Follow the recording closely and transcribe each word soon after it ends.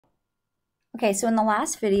Okay, so in the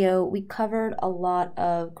last video, we covered a lot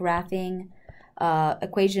of graphing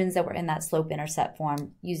equations that were in that slope-intercept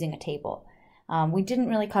form using a table. We didn't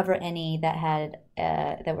really cover any that had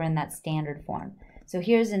that were in that standard form. So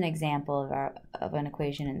here's an example of an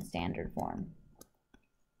equation in standard form.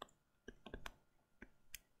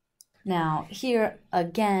 Now here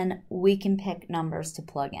again, we can pick numbers to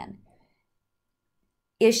plug in.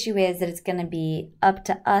 Issue is that it's going to be up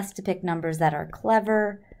to us to pick numbers that are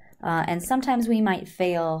clever. And sometimes we might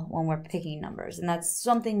fail when we're picking numbers. And that's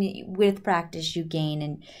something that with practice you gain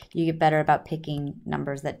and you get better about picking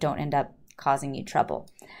numbers that don't end up causing you trouble.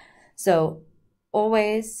 So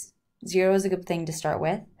always 0 is a good thing to start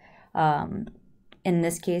with. In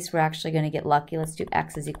this case, we're actually going to get lucky. Let's do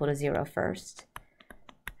x is equal to 0 first.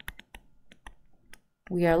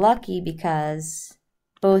 We are lucky because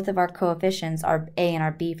both of our coefficients, our a and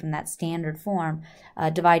our b from that standard form,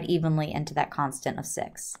 divide evenly into that constant of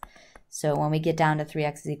 6. So when we get down to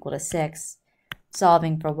 3x is equal to 6,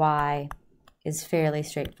 solving for y is fairly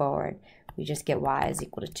straightforward. We just get y is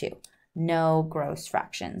equal to 2. No gross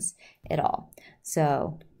fractions at all.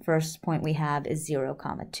 So first point we have is 0,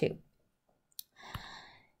 2.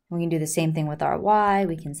 We can do the same thing with our y.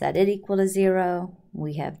 We can set it equal to 0.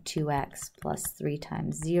 We have 2x plus 3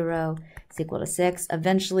 times 0 is equal to 6.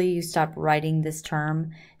 Eventually you stop writing this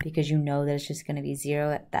term because you know that it's just going to be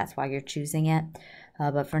 0. That's why you're choosing it.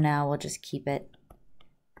 But for now, we'll just keep it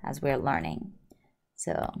as we're learning.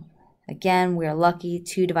 So again, we're lucky.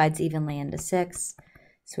 2 divides evenly into 6.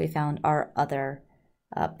 So we found our other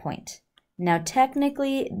point. Now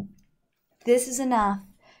technically, this is enough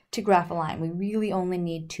to graph a line. We really only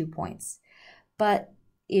need 2 points. But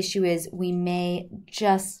issue is we may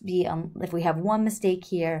just be, if we have one mistake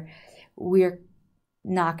here, we're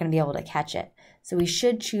not going to be able to catch it. So we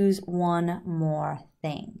should choose one more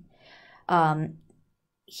thing.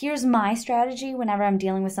 Here's my strategy whenever I'm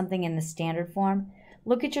dealing with something in the standard form.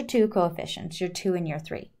 Look at your 2 coefficients, your 2 and your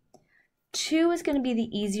 3. 2 is going to be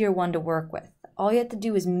the easier one to work with. All you have to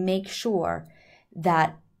do is make sure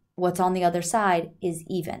that what's on the other side is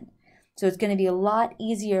even. So it's going to be a lot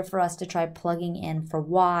easier for us to try plugging in for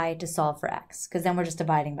y to solve for x, because then we're just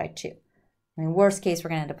dividing by 2. I mean, worst case, we're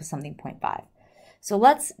going to end up with something 0.5. So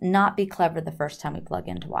let's not be clever the first time we plug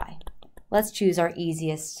into y. Let's choose our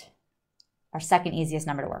second easiest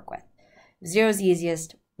number to work with. 0 is the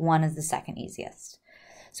easiest, 1 is the second easiest.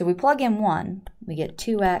 So we plug in 1, we get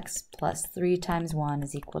 2x plus 3 times 1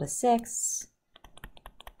 is equal to 6.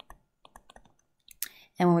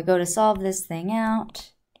 And when we go to solve this thing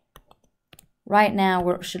out, right now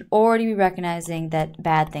we should already be recognizing that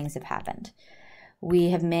bad things have happened. We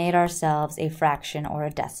have made ourselves a fraction or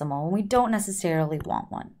a decimal, and we don't necessarily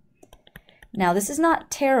want one. Now this is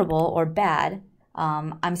not terrible or bad.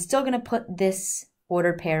 I'm still going to put this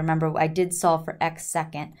ordered pair. Remember, I did solve for x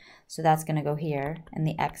second, so that's going to go here in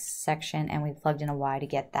the x section, and we plugged in a y to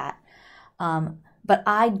get that. But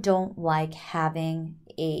I don't like having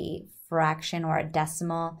a fraction or a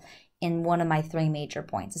decimal in one of my 3 major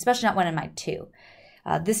points, especially not one of my 2.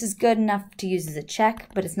 This is good enough to use as a check,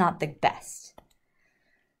 but it's not the best.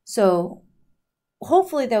 So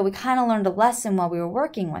hopefully, though, we kind of learned a lesson while we were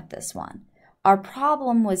working with this one. Our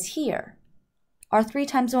problem was here. Our 3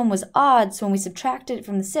 times 1 was odd, so when we subtracted it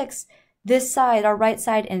from the 6, this side, our right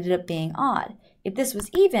side, ended up being odd. If this was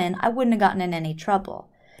even, I wouldn't have gotten in any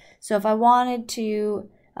trouble. So if I wanted to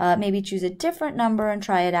maybe choose a different number and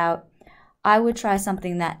try it out, I would try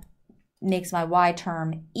something that makes my y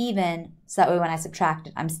term even, so that way when I subtract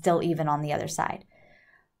it, I'm still even on the other side.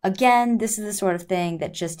 Again, this is the sort of thing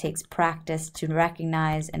that just takes practice to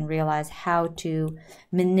recognize and realize how to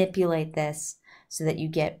manipulate this so that you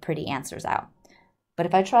get pretty answers out. But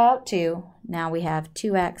if I try out 2, now we have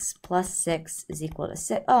 2x plus 6 is equal to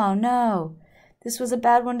 6. Oh no, this was a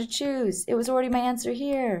bad one to choose. It was already my answer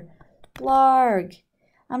here. Blarg.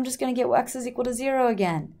 I'm just going to get x is equal to 0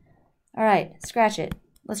 again. All right, scratch it.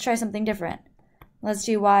 Let's try something different. Let's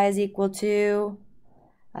do y is equal to,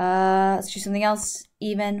 let's do something else,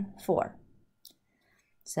 even 4.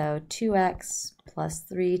 So 2x plus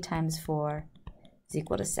 3 times 4 is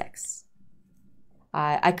equal to 6.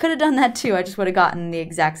 I could have done that too. I just would have gotten the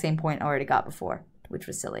exact same point I already got before, which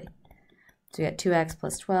was silly. So we got 2x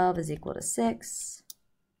plus 12 is equal to 6.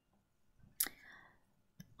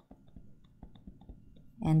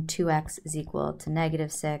 And 2x is equal to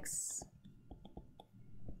negative 6.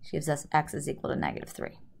 Which gives us x is equal to negative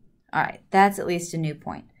 3. All right, that's at least a new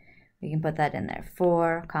point. We can put that in there,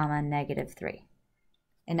 4, comma, negative 3.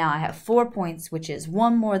 And now I have 4 points, which is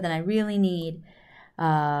 1 more than I really need.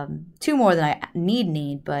 2 more than I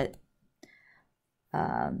need, but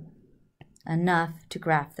enough to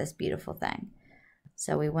graph this beautiful thing.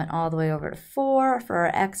 So we went all the way over to 4 for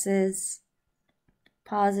our x's,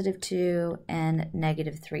 +2, and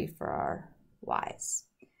 -3 for our y's.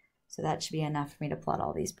 So that should be enough for me to plot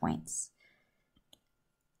all these points.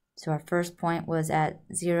 So our first point was at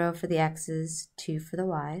 0 for the x's, 2 for the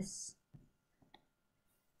y's.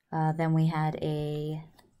 Then we had a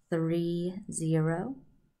 3, 0.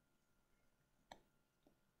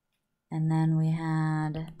 And then we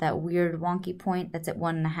had that weird wonky point that's at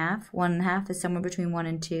 1.5. 1.5 is somewhere between 1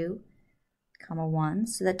 and 2, comma 1.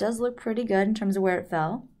 So that does look pretty good in terms of where it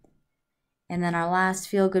fell. And then our last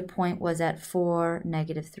feel-good point was at 4,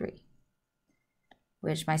 -3,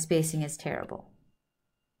 which my spacing is terrible.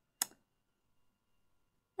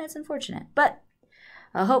 That's unfortunate, but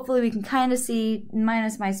hopefully we can kind of see,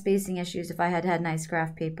 minus my spacing issues, if I had had nice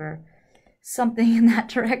graph paper, something in that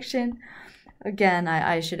direction. Again,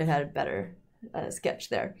 I should have had a better sketch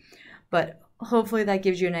there, but hopefully that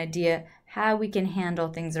gives you an idea how we can handle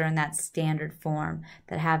things that are in that standard form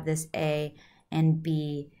that have this A and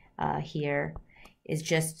B here, is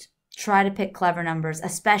just try to pick clever numbers,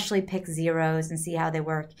 especially pick zeros and see how they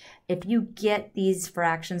work. If you get these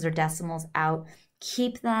fractions or decimals out,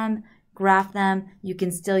 keep them, graph them. You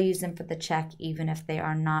can still use them for the check even if they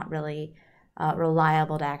are not really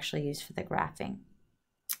reliable to actually use for the graphing.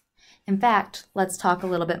 In fact, let's talk a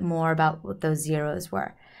little bit more about what those zeros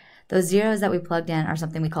were. Those zeros that we plugged in are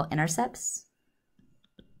something we call intercepts.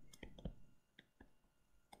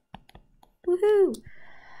 Woohoo!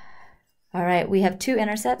 All right, we have 2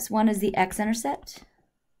 intercepts. One is the x-intercept.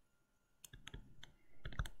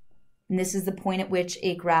 And this is the point at which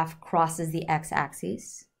a graph crosses the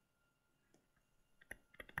x-axis.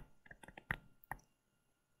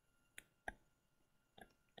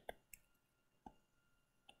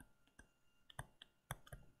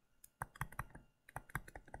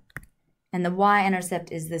 And the y-intercept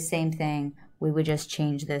is the same thing. We would just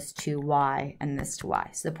change this to y and this to y.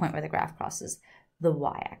 So the point where the graph crosses the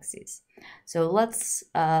y-axis. So let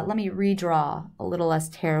me redraw a little less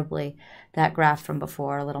terribly that graph from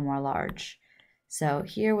before, a little more large. So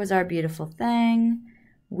here was our beautiful thing.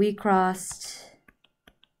 We crossed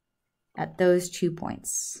at those 2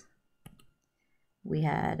 points. We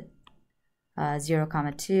had 0,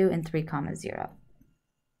 2 and 3, 0.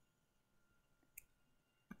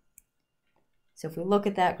 So if we look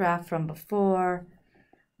at that graph from before,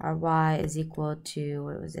 our y is equal to,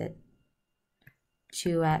 what was it?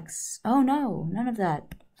 2x. Oh no, none of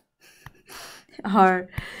that. Our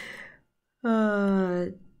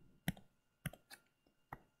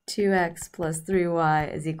 2x plus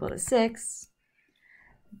 3y is equal to 6.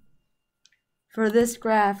 For this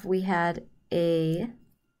graph, we had a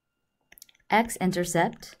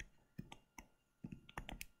x-intercept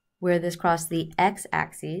where this crossed the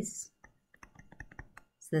x-axis.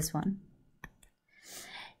 This one,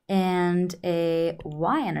 and a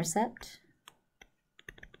y-intercept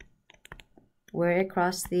where it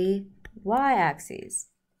crossed the y-axis.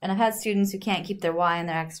 And I've had students who can't keep their y and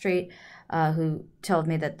their x straight who told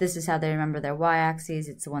me that this is how they remember their y-axis.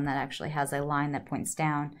 It's the one that actually has a line that points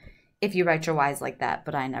down if you write your y's like that,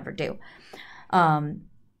 but I never do.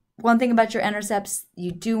 One thing about your intercepts,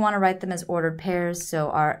 you do want to write them as ordered pairs. So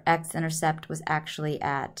our x-intercept was actually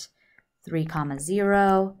at 3,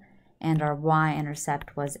 0, and our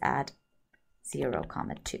y-intercept was at 0,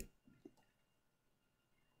 2.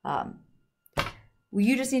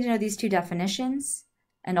 You just need to know these 2 definitions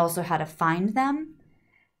and also how to find them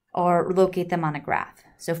or locate them on a graph.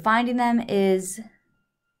 So finding them is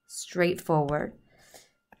straightforward.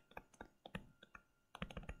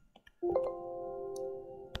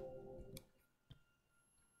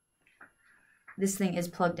 This thing is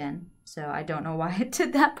plugged in, so I don't know why it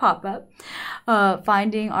did that pop-up.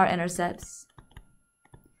 Finding our intercepts.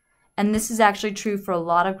 And this is actually true for a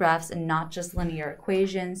lot of graphs and not just linear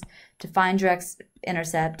equations. To find your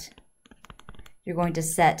x-intercept, you're going to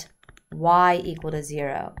set y equal to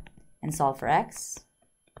 0 and solve for x.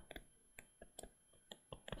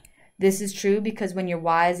 This is true because when your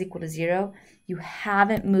y is equal to 0, you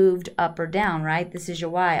haven't moved up or down, right? This is your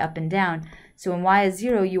y, up and down. So when y is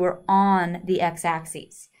 0, you are on the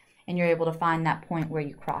x-axis, and you're able to find that point where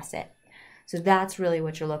you cross it. So that's really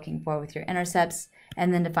what you're looking for with your intercepts.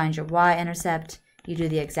 And then to find your y-intercept, you do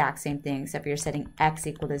the exact same thing, except you're setting x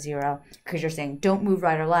equal to 0, because you're saying, don't move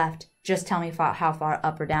right or left, just tell me how far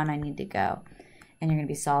up or down I need to go. And you're going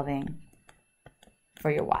to be solving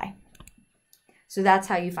for your y. So that's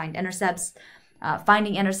how you find intercepts.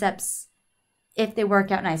 Finding intercepts, if they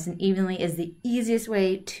work out nice and evenly, is the easiest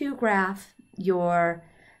way to graph your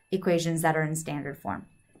equations that are in standard form.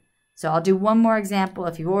 So I'll do one more example.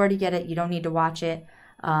 If you already get it, you don't need to watch it.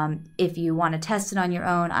 If you want to test it on your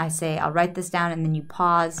own, I say I'll write this down and then you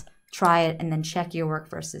pause, try it, and then check your work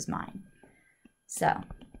versus mine. So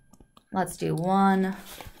let's do one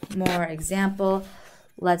more example.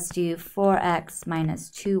 Let's do 4x minus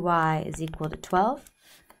 2y is equal to 12.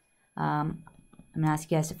 I'm going to ask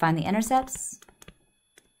you guys to find the intercepts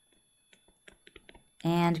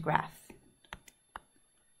and graph.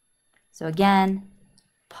 So again,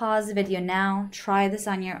 pause the video now, try this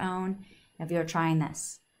on your own if you're trying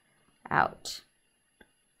this out.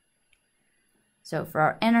 So for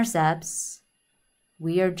our intercepts,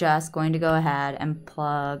 we are just going to go ahead and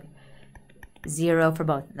plug 0 for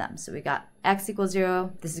both of them. So we got x equals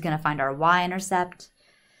 0. This is going to find our y-intercept.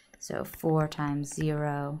 So 4 times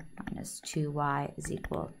 0 minus 2y is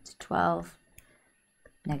equal to 12.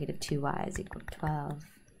 Negative 2y is equal to 12.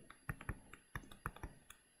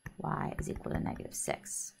 Y is equal to negative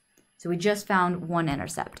 6. So we just found one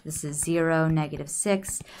intercept. This is 0, negative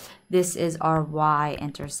 6. This is our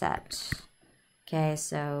y-intercept. Okay,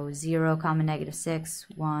 so 0, comma, negative 6.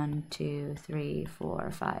 1, 2, 3,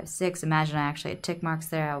 4, 5, 6. Imagine I actually had tick marks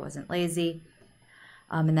there. I wasn't lazy.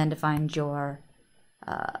 And then to find your,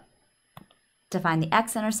 to find the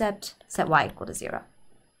x-intercept, set y equal to 0.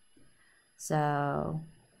 So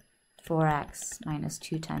 4x minus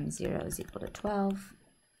 2 times 0 is equal to 12.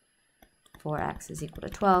 4x is equal to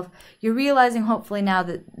 12. You're realizing hopefully now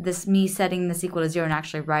that me setting this equal to 0 and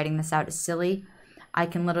actually writing this out is silly. I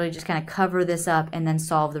can literally just kind of cover this up and then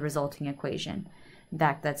solve the resulting equation. In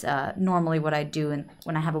fact, that's normally what I do, and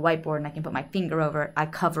when I have a whiteboard and I can put my finger over it, I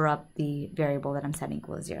cover up the variable that I'm setting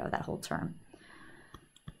equal to 0, that whole term.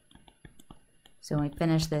 So when we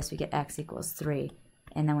finish this, we get x equals 3,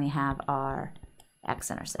 and then we have our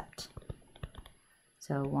x-intercept.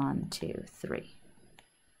 So 1, 2, 3.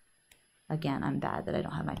 Again, I'm bad that I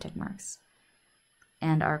don't have my tick marks.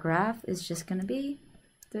 And our graph is just going to be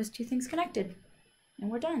those two things connected. And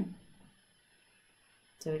we're done.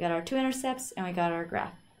 So we got our two intercepts and we got our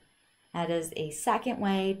graph. That is a second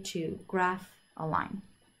way to graph a line.